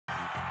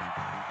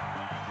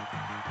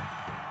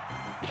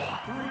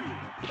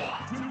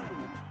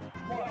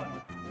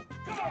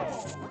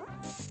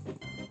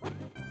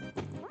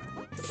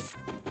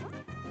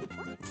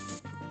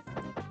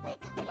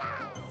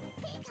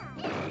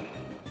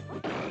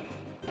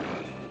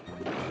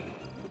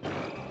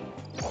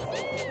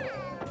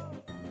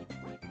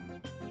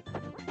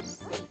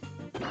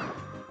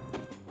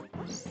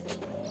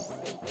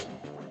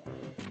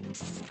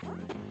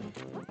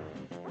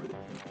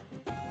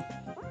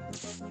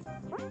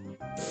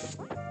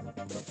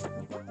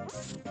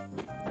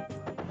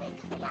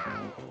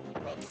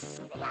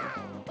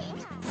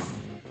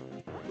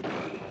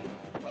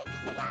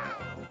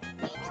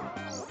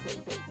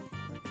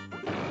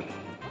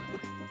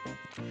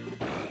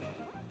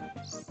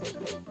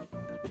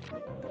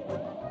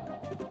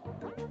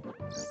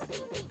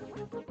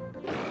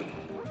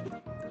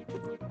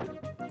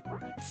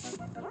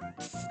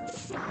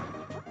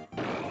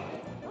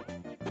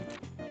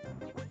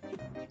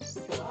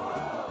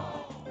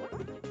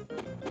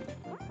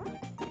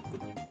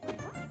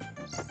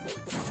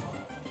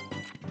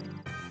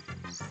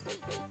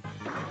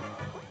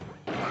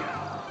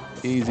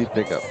Easy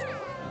pickup.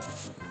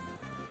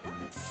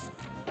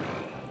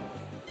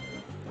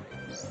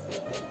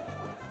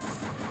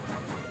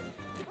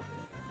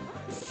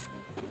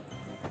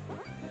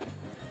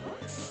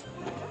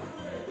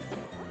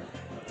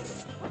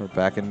 We're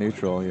back in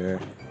neutral here.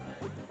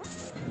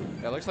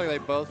 Yeah, it looks like they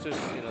both just,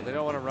 they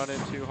don't want to run in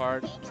too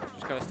hard.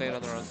 Just kind of staying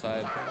on their own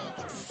side.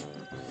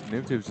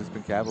 NewbTube's just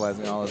been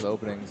capitalizing all his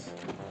openings.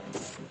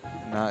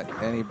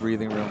 Not any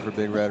breathing room for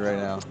Big Red right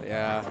now.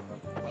 Yeah.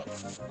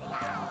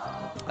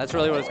 That's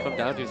really what it's come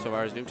down to so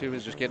far. Is NewbTube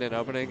is just getting an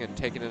opening and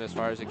taking it as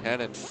far as he can,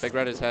 and Big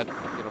Red has had,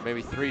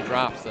 maybe 3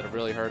 drops that have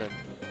really hurt him.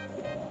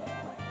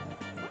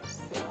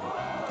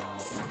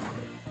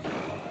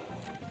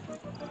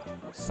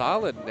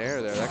 Solid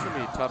nair there. That can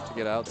be tough to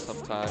get out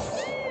sometimes.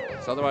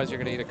 So otherwise, you're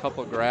going to need a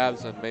couple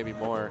grabs and maybe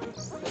more.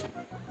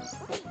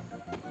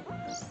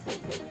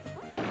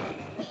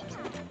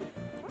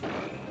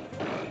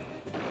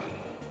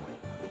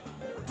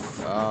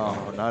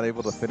 Oh, not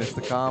able to finish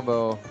the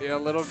combo. Yeah, a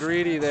little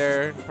greedy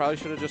there. Probably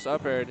should have just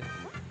up aired.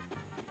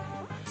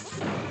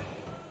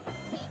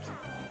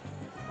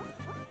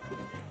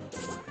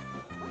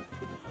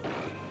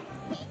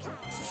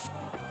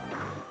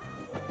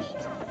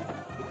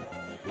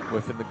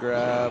 Whiffing the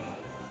grab.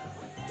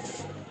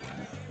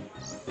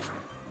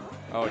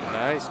 Oh,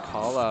 nice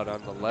call out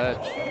on the ledge.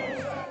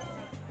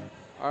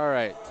 All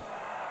right.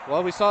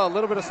 Well, we saw a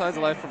little bit of signs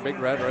of life from Big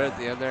Red right at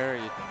the end there.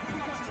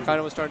 He kind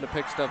of was starting to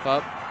pick stuff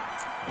up,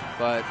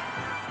 but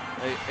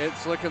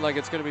it's looking like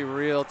it's going to be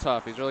real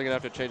tough. He's really going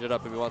to have to change it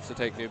up if he wants to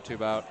take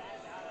NewbTube out.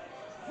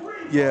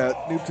 Yeah,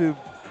 NewbTube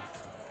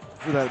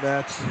for that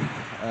match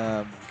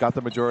got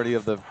the majority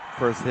of the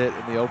first hit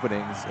in the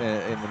openings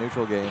in the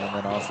neutral game, and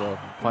then also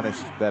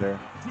punished better.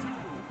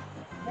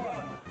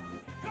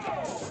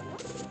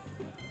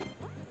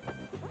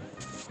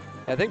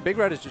 I think Big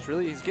Red is just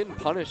really, he's getting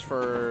punished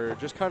for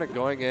just kind of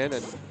going in,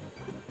 and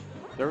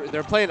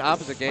they're playing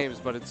opposite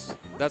games, but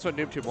that's what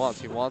NewbTube wants.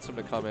 He wants him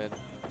to come in,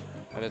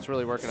 and it's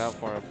really working out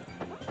for him.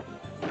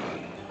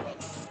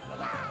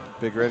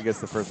 Big Red gets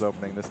the first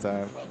opening this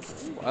time.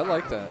 I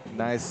like that.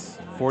 Nice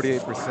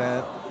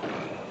 48%.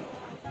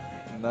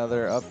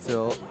 Another up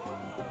tilt.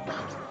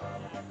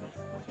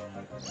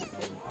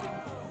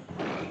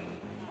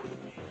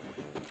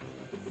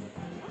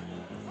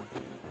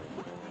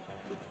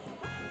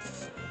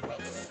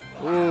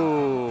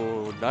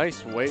 Ooh,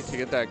 nice weight to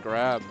get that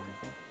grab.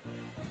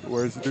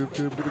 Where's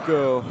NewbTube gonna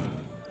go?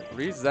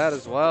 Reads that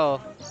as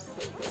well.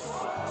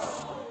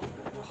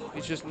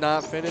 He's just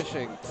not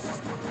finishing.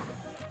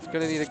 He's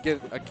gonna need to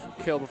get a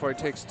kill before he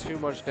takes too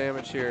much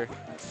damage here.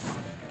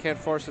 Can't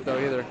force it though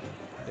either.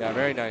 Yeah,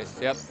 very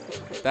nice. Yep,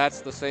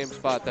 that's the same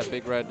spot that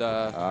Big Red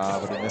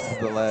but he misses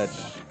the ledge.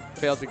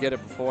 Failed to get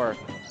it before.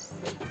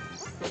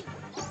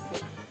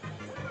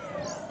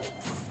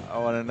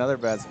 Oh, and another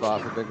bad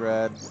spot for Big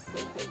Red.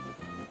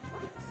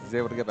 He's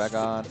able to get back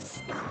on.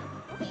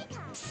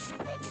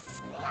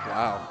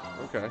 Wow,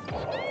 okay.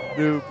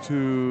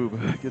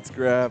 NewbTube gets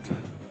grabbed.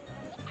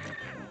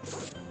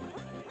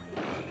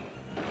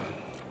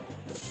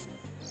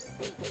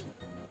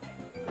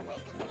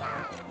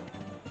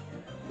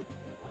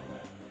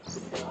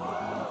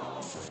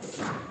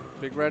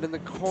 Big Red in the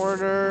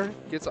corner,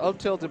 gets up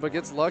tilted but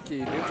gets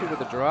lucky. NewbTube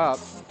with a drop.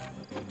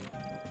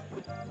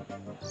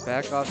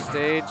 Back off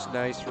stage,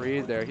 nice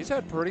read there. He's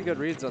had pretty good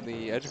reads on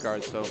the edge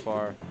guard so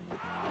far.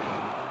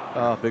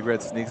 Oh, Big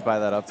Red sneaks by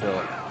that up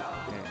tilt.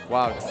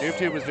 Wow,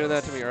 NewbTube was doing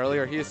that to me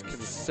earlier. He is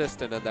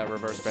consistent at that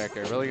reverse back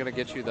air. Really gonna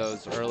get you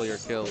those earlier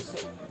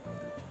kills.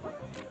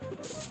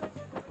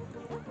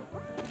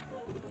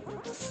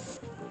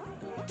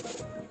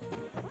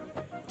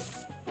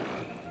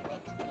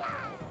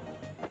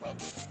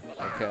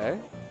 Okay.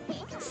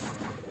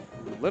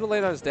 A little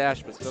late on his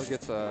dash, but still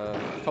gets a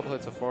couple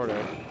hits of forward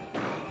air.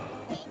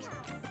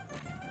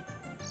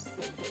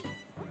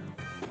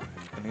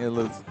 And he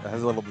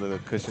has a little bit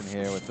of cushion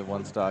here with the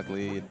 1 stock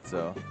lead,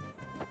 so.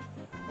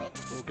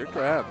 Ooh, good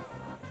grab.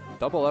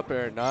 double up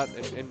air, not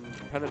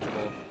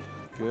impenetrable.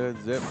 Good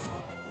zip.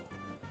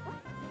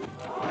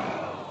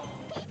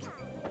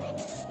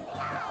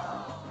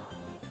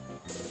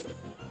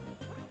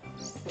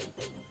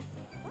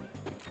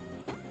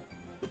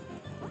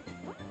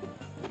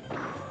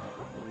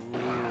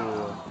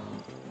 Ooh.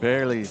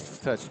 Barely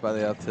touched by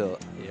the up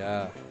tilt.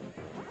 Yeah.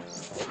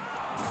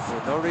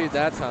 So no read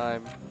that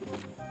time.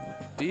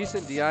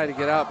 Decent DI to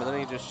get out, but then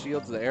he just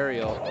shields the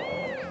aerial.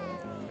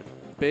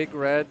 Big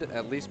Red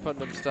at least putting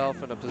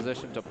himself in a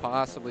position to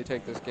possibly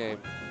take this game.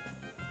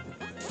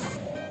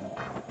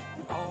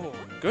 Oh,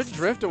 good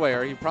drift away,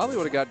 or he probably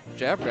would have got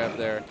jab grab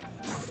there.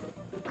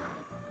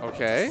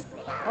 Okay.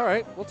 All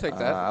right, we'll take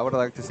that. I would have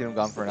liked to see him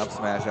gone for an up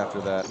smash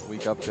after that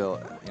weak up tilt.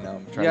 You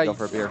know, trying to go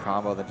for a bigger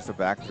combo than just a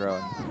back throw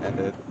and end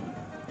it.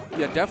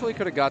 Yeah, definitely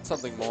could have got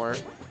something more.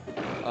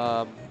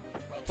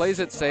 Plays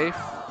it safe,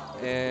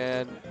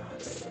 and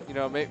you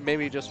know,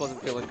 maybe he just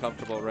wasn't feeling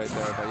comfortable right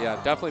there. But yeah,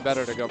 definitely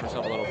better to go for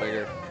something a little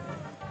bigger.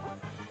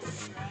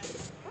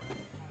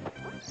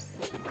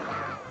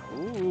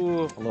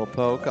 Ooh. A little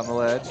poke on the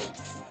ledge.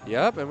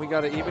 Yep, and we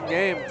got an even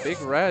game. Big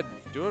Red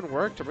doing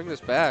work to bring this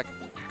back.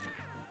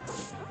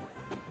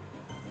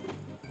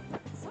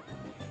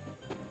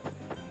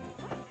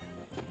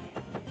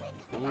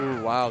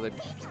 Ooh, wow. They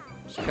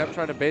just kept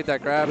trying to bait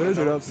that grab. There's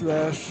an up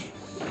smash.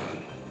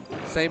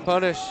 Same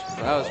punish.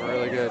 That was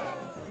really good.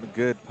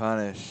 Good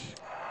punish.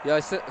 Yeah,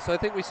 so I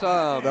think we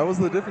saw... that was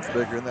the difference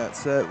maker in that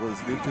set was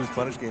NewbTube's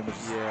punish game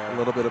was a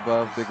little bit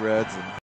above Big Red's. And